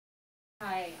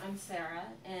Hi, I'm Sara,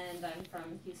 and I'm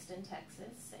from Houston,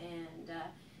 Texas, and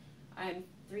I'm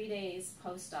 3 days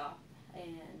post-op,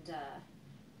 and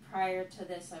prior to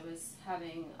this I was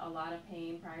having a lot of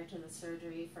pain prior to the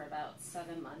surgery for about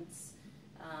 7 months.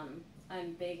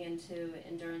 I'm big into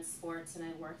endurance sports, and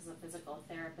I work as a physical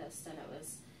therapist, and it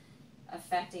was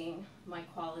affecting my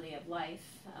quality of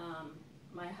life.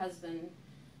 My husband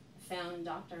found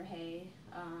Dr. Hey,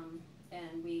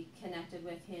 and we connected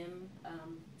with him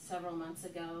several months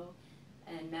ago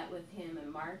and met with him in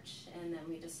March, and then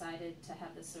we decided to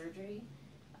have the surgery.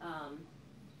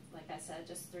 Like I said,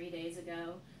 just 3 days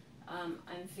ago.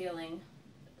 I'm feeling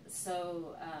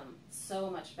so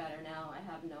much better now. I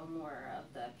have no more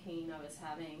of the pain I was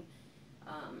having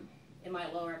in my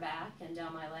lower back and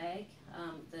down my leg.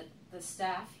 The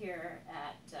staff here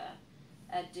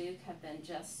at Duke have been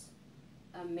just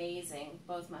amazing.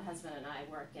 Both my husband and I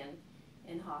work in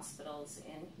hospitals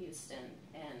in Houston,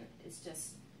 and it's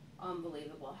just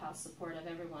unbelievable how supportive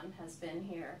everyone has been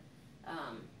here.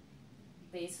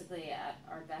 Basically at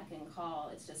our beck and call.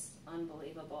 It's just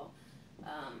unbelievable.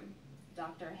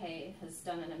 Dr. Hey has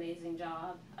done an amazing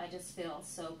job. I just feel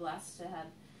so blessed to have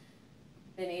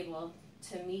been able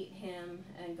to meet him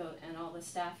and all the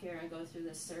staff here and go through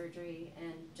this surgery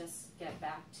and just get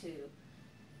back to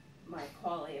my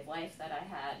quality of life that I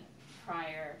had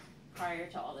prior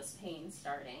to all this pain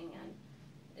starting, and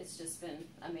it's just been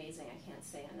amazing. I can't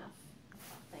say enough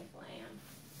how thankful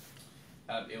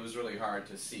I am. It was really hard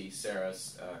to see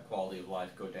Sarah's quality of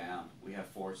life go down. We have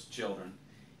 4 children,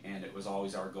 and it was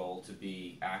always our goal to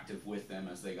be active with them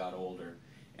as they got older.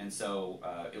 And so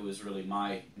it was really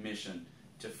my mission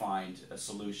to find a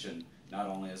solution, not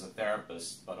only as a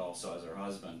therapist, but also as her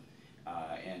husband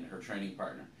and her training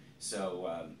partner.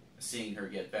 So seeing her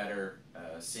get better,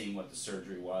 seeing what the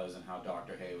surgery was and how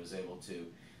Dr. Hey was able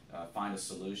to find a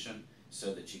solution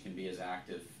so that she can be as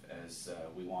active as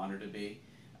we want her to be,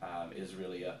 is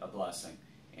really a blessing.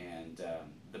 And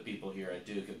the people here at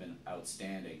Duke have been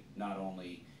outstanding. Not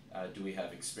only do we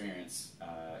have experience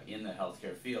in the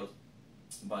healthcare field,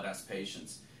 but as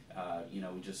patients,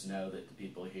 we just know that the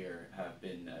people here have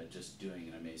been just doing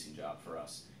an amazing job for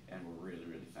us, and we're really,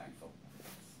 really thankful.